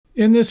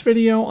In this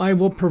video, I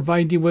will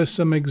provide you with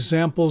some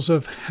examples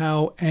of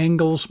how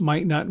angles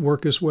might not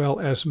work as well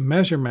as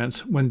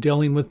measurements when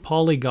dealing with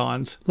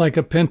polygons like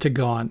a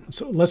pentagon.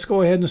 So let's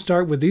go ahead and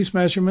start with these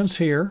measurements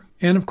here.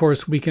 And of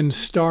course, we can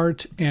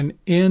start and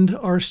end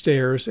our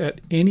stairs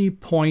at any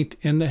point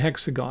in the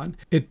hexagon.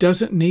 It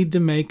doesn't need to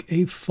make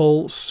a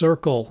full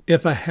circle.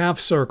 If a half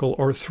circle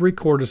or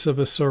 3/4 of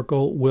a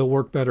circle will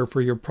work better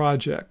for your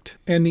project.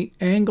 And the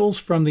angles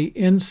from the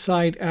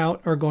inside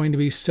out are going to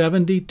be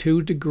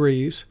 72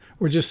 degrees.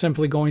 We're just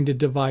simply going to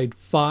divide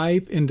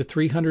 5 into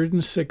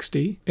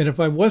 360. And if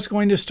I was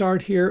going to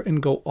start here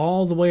and go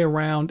all the way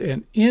around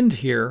and end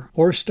here,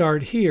 or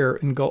start here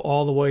and go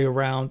all the way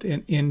around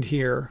and end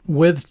here,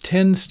 with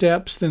 10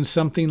 steps, then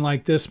something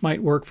like this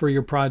might work for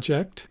your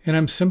project. And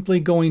I'm simply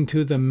going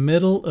to the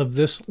middle of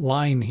this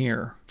line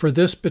here for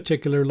this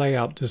particular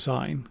layout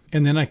design.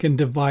 And then I can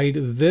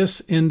divide this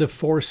into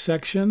 4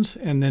 sections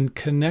and then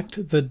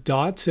connect the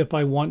dots if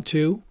I want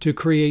to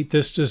create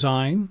this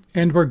design.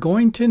 And we're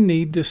going to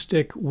need to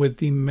stick with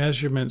the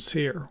measurements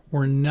here.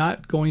 We're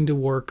not going to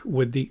work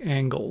with the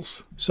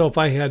angles. So if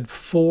I had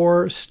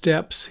 4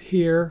 steps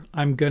here,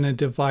 I'm going to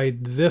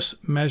divide this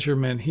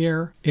measurement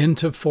here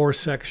into 4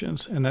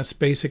 sections. And that's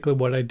basically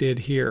what I did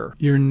here.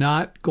 You're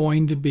not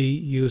going to be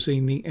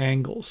using the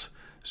angles.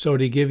 So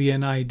to give you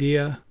an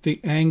idea, the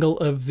angle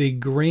of the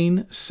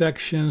green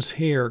sections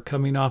here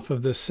coming off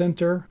of the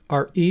center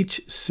are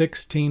each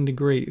 16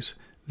 degrees.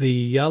 The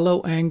yellow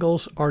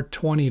angles are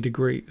 20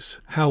 degrees.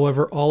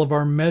 However, all of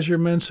our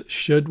measurements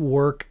should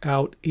work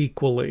out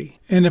equally.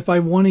 And if I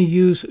want to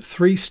use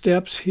 3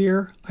 steps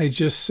here, I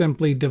just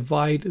simply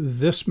divide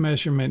this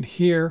measurement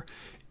here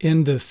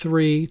into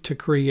 3 to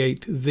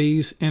create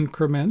these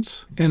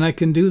increments. And I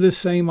can do the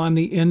same on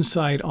the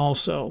inside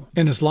also.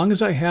 And as long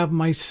as I have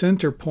my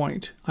center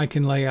point, I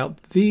can lay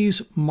out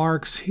these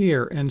marks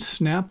here and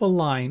snap a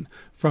line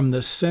from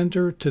the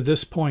center to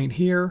this point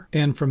here,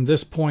 and from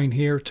this point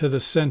here to the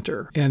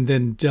center, and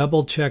then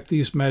double check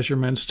these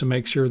measurements to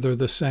make sure they're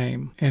the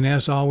same. And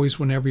as always,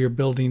 whenever you're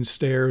building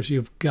stairs,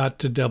 you've got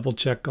to double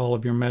check all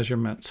of your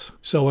measurements.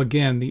 So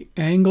again, the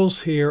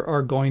angles here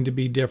are going to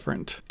be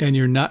different, and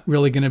you're not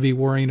really going to be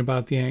worrying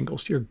about the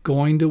angles. You're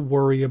going to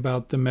worry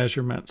about the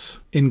measurements,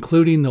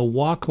 including the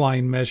walk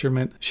line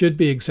measurement should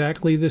be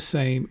exactly the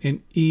same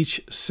in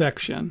each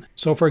section.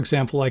 So for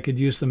example, I could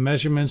use the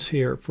measurements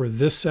here for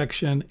this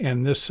section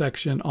and this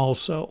section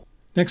also.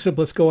 Next up,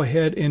 let's go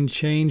ahead and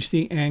change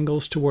the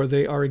angles to where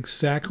they are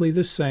exactly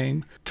the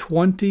same,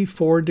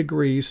 24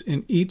 degrees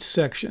in each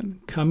section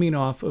coming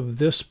off of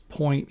this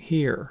point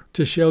here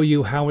to show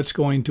you how it's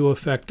going to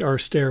affect our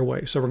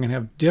stairway. So we're going to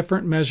have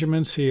different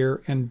measurements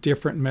here and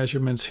different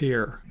measurements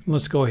here.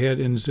 Let's go ahead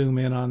and zoom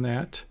in on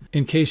that.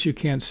 In case you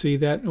can't see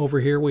that, over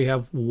here we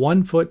have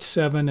 1 foot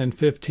 7 and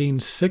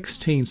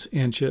 15/16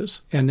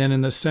 inches. And then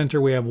in the center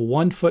we have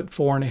 1 foot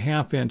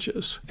 4.5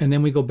 inches. And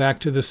then we go back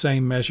to the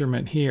same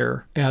measurement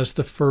here as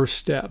the first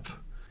step.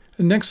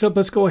 And next up,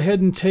 let's go ahead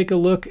and take a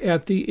look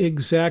at the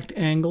exact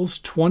angles,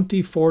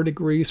 24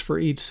 degrees for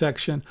each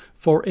section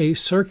for a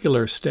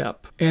circular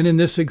step. And in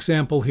this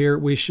example here,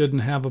 we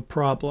shouldn't have a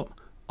problem.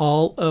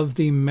 All of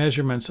the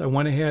measurements, I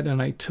went ahead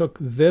and I took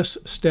this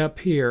step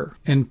here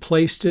and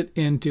placed it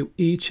into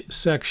each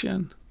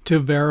section to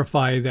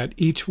verify that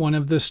each one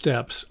of the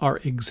steps are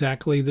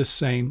exactly the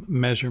same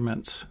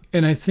measurements.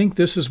 And I think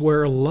this is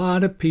where a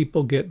lot of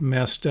people get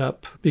messed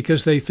up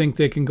because they think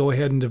they can go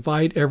ahead and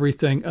divide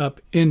everything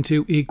up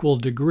into equal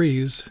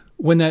degrees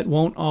when that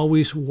won't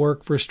always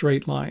work for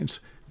straight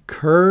lines.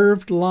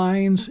 Curved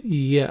lines,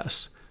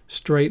 yes.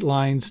 Straight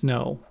lines,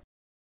 no.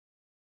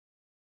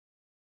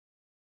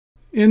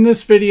 In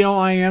this video,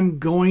 I am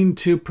going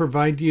to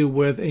provide you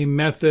with a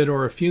method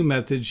or a few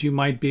methods you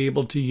might be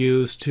able to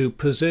use to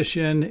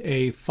position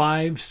a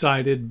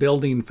 5-sided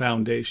building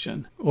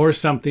foundation or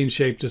something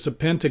shaped as a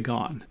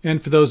pentagon.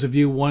 And for those of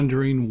you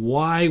wondering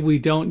why we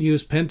don't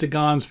use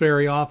pentagons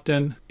very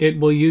often, it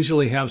will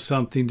usually have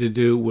something to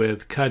do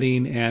with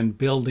cutting and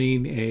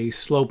building a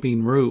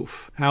sloping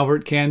roof. However,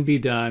 it can be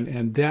done,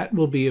 and that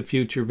will be a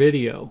future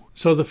video.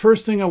 So the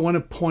first thing I want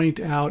to point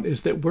out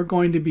is that we're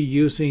going to be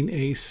using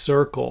a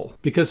circle,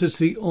 because it's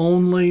the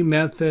only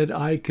method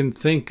I can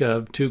think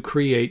of to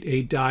create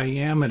a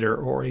diameter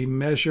or a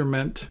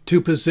measurement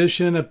to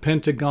position a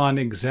pentagon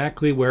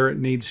exactly where it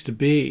needs to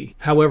be.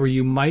 However,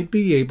 you might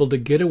be able to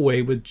get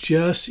away with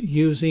just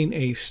using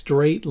a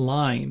straight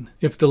line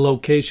if the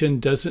location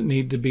doesn't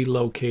need to be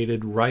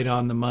located right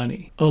on the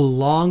money,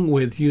 along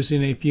with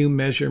using a few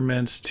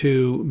measurements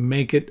to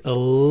make it a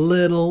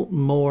little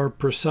more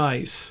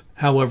precise.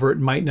 However, it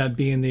might not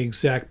be in the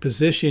exact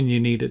position you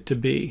need it to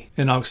be.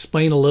 And I'll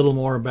explain a little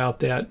more about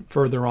that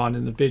further on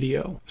in the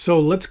video. So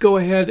let's go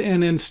ahead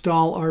and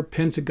install our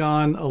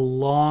pentagon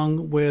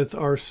along with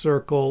our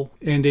circle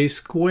and a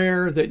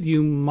square that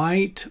you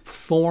might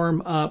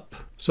form up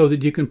so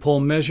that you can pull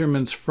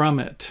measurements from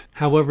it.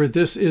 However,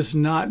 this is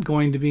not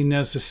going to be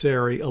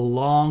necessary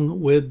along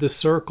with the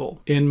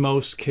circle in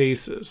most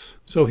cases.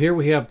 So here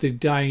we have the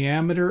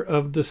diameter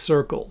of the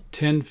circle,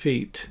 10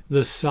 feet,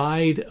 the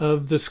side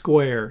of the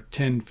square,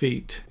 10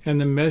 feet, and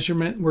the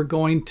measurement we're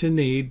going to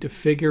need to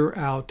figure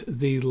out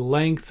the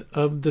length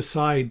of the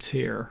sides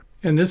here.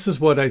 And this is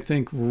what I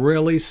think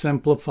really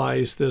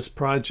simplifies this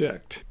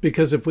project,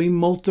 because if we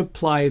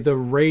multiply the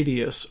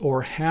radius,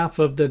 or half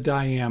of the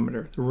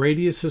diameter, the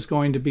radius is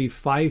going to be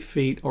 5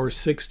 feet or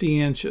 60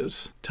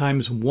 inches,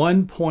 times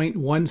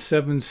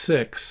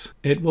 1.176,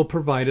 it will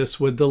provide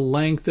us with the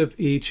length of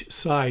each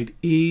side.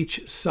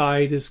 Each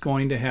side is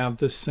going to have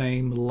the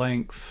same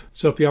length.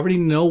 So if you already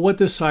know what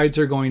the sides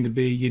are going to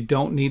be, you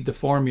don't need the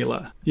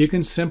formula. You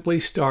can simply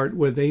start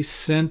with a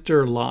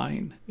center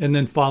line and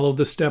then follow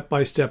the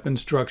step-by-step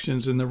instructions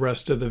in the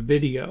rest of the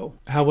video.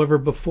 However,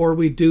 before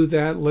we do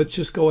that, let's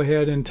just go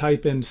ahead and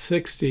type in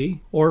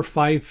 60 or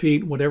 5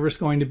 feet, whatever's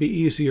going to be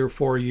easier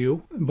for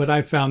you. But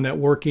I found that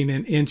working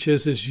in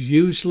inches is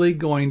usually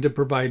going to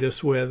provide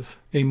us with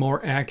a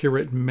more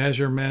accurate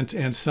measurement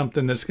and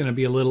something that's going to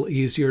be a little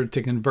easier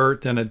to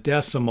convert than a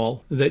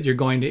decimal that you're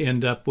going to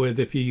end up with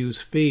if you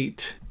use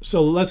feet.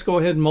 So let's go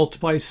ahead and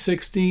multiply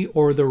 60,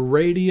 or the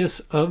radius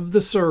of the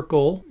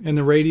circle, and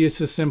the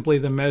radius is simply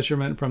the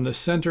measurement from the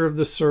center of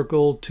the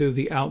circle to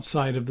the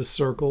outside of the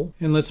circle,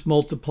 and let's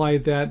multiply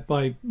that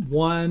by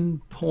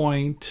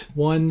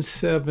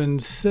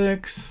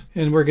 1.176,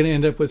 and we're going to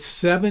end up with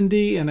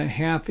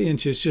 70.5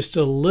 inches, just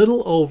a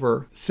little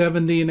over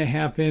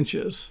 70.5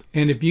 inches.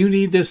 And if you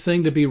need this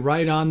thing to be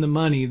right on the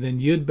money, then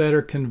you'd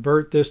better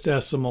convert this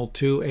decimal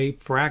to a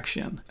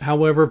fraction.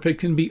 However, if it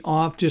can be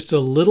off just a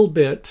little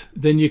bit,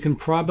 then you can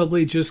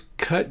probably just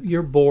cut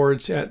your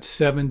boards at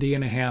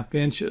 70.5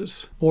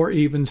 inches, or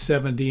even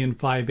 70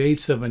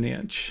 5/8 of an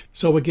inch.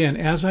 So again,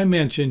 as I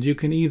mentioned, you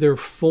can either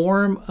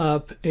form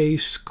up a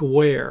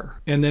square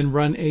and then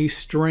run a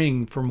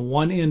string from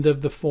one end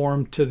of the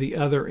form to the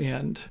other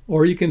end,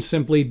 or you can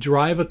simply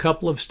drive a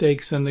couple of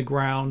stakes in the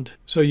ground.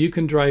 So you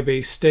can drive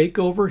a stake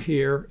over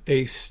here,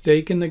 a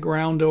stake in the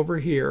ground over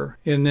here,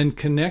 and then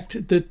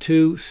connect the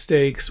two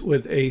stakes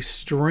with a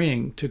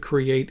string to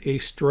create a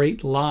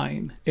straight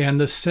line and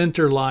the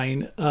center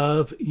line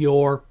of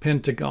your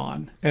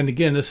pentagon. And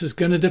again, this is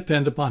going to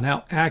depend upon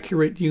how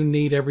accurate you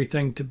need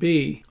everything to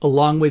be,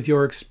 along with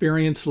your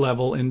experience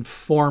level in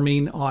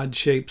forming odd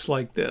shapes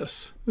like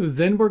this.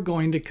 Then we're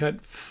going to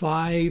cut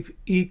 5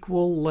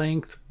 equal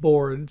length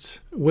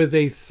boards with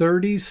a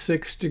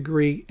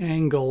 36-degree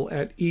angle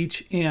at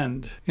each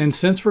end. And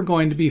since we're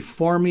going to be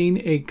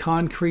forming a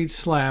concrete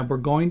slab, we're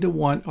going to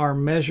want our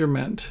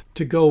measurement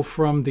to go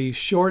from the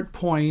short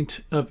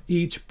point of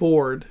each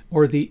board,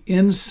 or the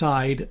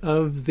inside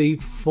of the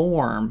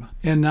form,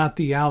 and not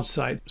the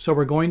outside. So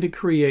we're going to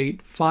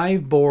create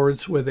 5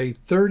 boards with a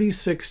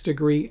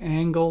 36-degree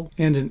angle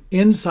and an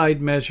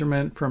inside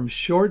measurement from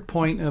short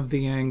point of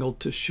the angle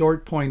to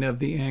short point of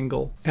the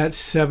angle at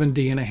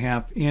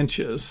 70.5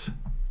 inches.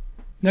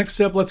 Next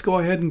up, let's go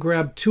ahead and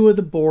grab 2 of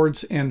the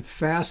boards and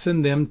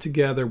fasten them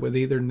together with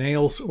either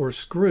nails or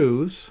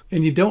screws.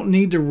 And you don't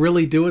need to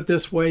really do it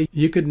this way.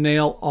 You could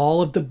nail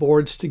all of the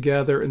boards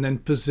together and then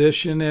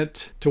position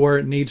it to where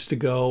it needs to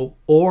go,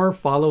 or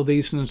follow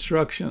these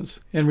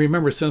instructions. And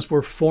remember, since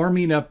we're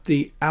forming up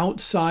the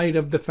outside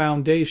of the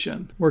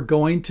foundation, we're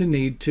going to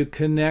need to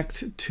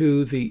connect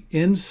to the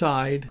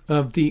inside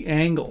of the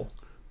angle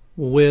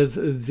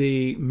with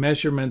the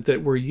measurement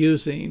that we're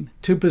using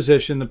to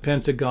position the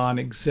pentagon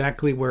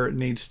exactly where it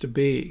needs to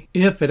be,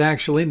 if it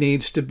actually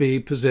needs to be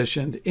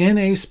positioned in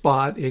a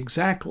spot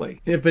exactly.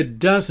 If it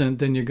doesn't,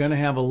 then you're going to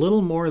have a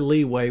little more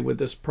leeway with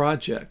this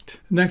project.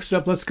 Next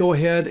up, let's go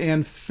ahead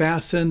and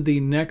fasten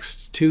the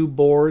next 2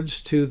 boards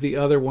to the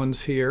other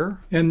ones here,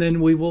 and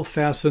then we will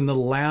fasten the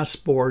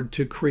last board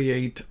to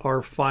create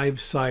our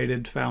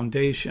 5-sided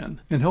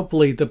foundation. And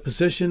hopefully the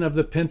position of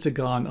the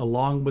pentagon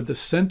along with the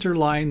center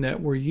line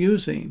that we're using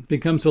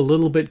becomes a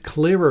little bit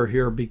clearer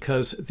here,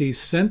 because the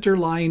center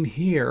line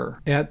here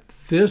at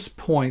this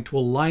point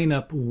will line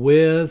up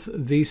with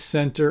the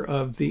center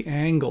of the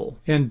angle,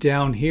 and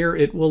down here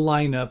it will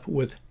line up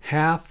with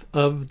half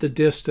of the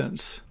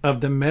distance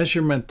of the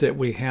measurement that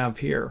we have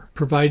here,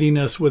 providing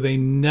us with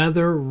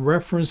another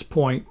reference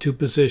point to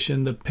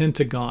position the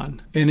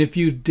pentagon. And if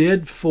you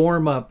did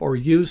form up or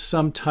use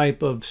some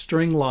type of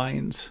string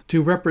lines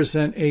to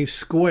represent a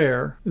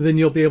square, then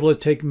you'll be able to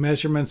take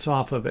measurements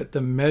off of it.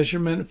 The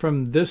measurement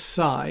from this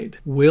side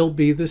will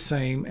be the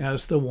same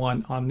as the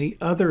one on the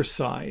other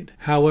side.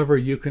 However,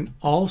 you can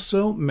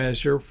also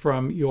measure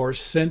from your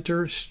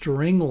center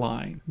string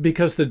line,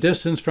 because the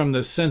distance from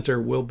the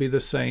center will be the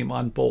same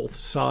on both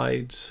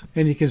sides.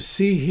 And you can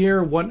see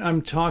here what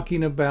I'm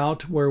talking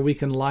about, where we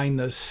can line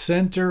the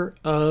center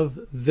of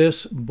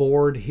this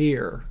board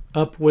here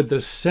up with the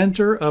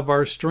center of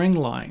our string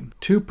line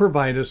to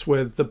provide us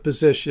with the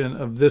position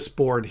of this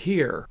board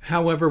here.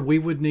 However, we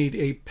would need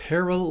a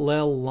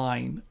parallel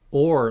line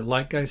or,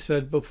 like I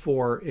said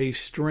before, a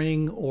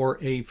string or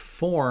a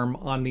form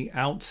on the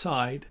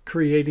outside,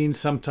 creating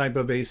some type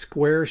of a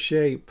square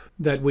shape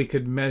that we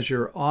could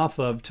measure off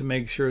of to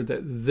make sure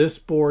that this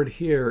board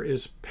here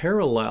is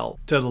parallel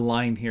to the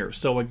line here.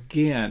 So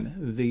again,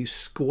 the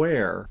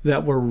square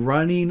that we're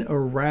running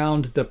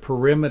around the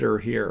perimeter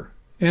here.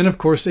 And of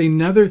course,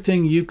 another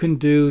thing you can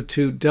do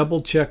to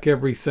double check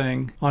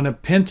everything on a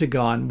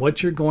pentagon,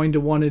 what you're going to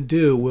want to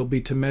do will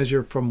be to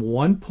measure from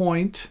one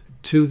point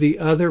to the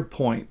other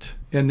point,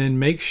 and then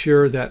make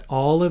sure that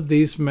all of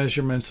these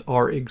measurements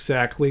are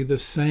exactly the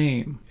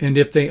same. And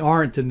if they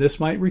aren't, then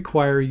this might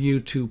require you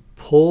to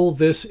pull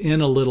this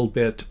in a little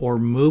bit, or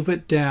move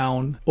it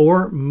down,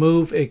 or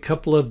move a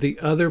couple of the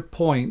other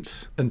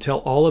points until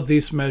all of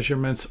these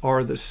measurements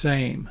are the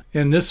same.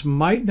 And this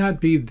might not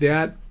be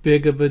that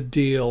big of a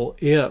deal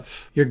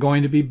if you're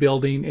going to be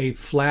building a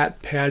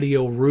flat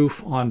patio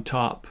roof on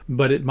top,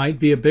 but it might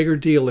be a bigger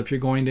deal if you're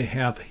going to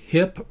have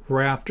hip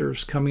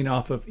rafters coming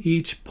off of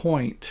each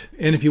point.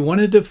 And if you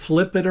wanted to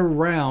flip it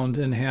around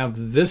and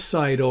have this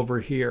side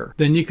over here,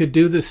 then you could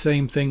do the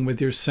same thing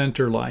with your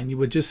center line. You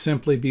would just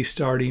simply be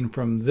starting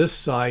from this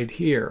side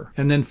here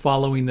and then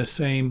following the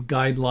same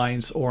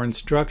guidelines or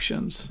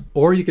instructions.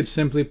 Or you could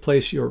simply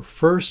place your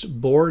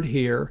first board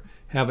here,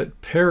 have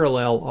it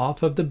parallel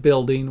off of the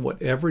building,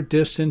 whatever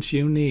distance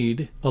you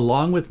need,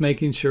 along with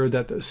making sure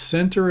that the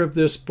center of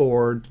this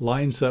board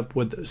lines up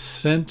with the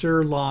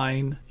center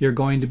line you're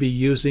going to be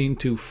using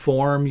to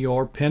form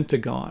your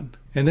pentagon.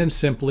 And then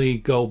simply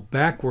go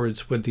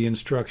backwards with the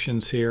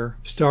instructions here,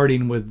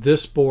 starting with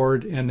this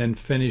board and then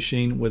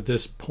finishing with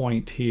this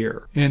point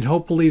here. And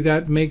hopefully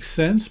that makes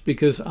sense,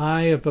 because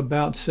I have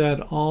about said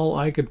all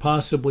I could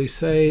possibly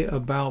say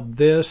about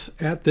this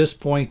at this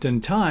point in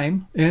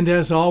time. And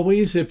as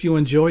always, if you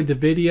enjoyed the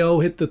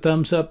video, hit the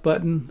thumbs up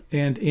button,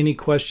 and any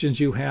questions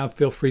you have,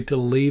 feel free to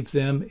leave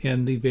them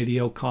in the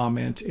video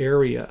comment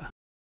area.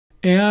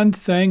 And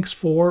thanks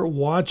for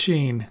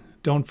watching.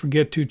 Don't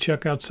forget to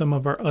check out some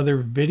of our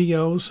other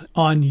videos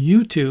on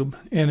YouTube.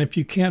 And if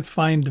you can't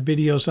find the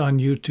videos on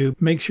YouTube,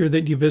 make sure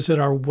that you visit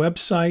our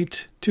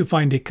website to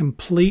find a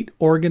complete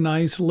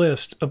organized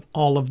list of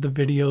all of the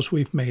videos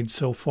we've made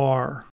so far.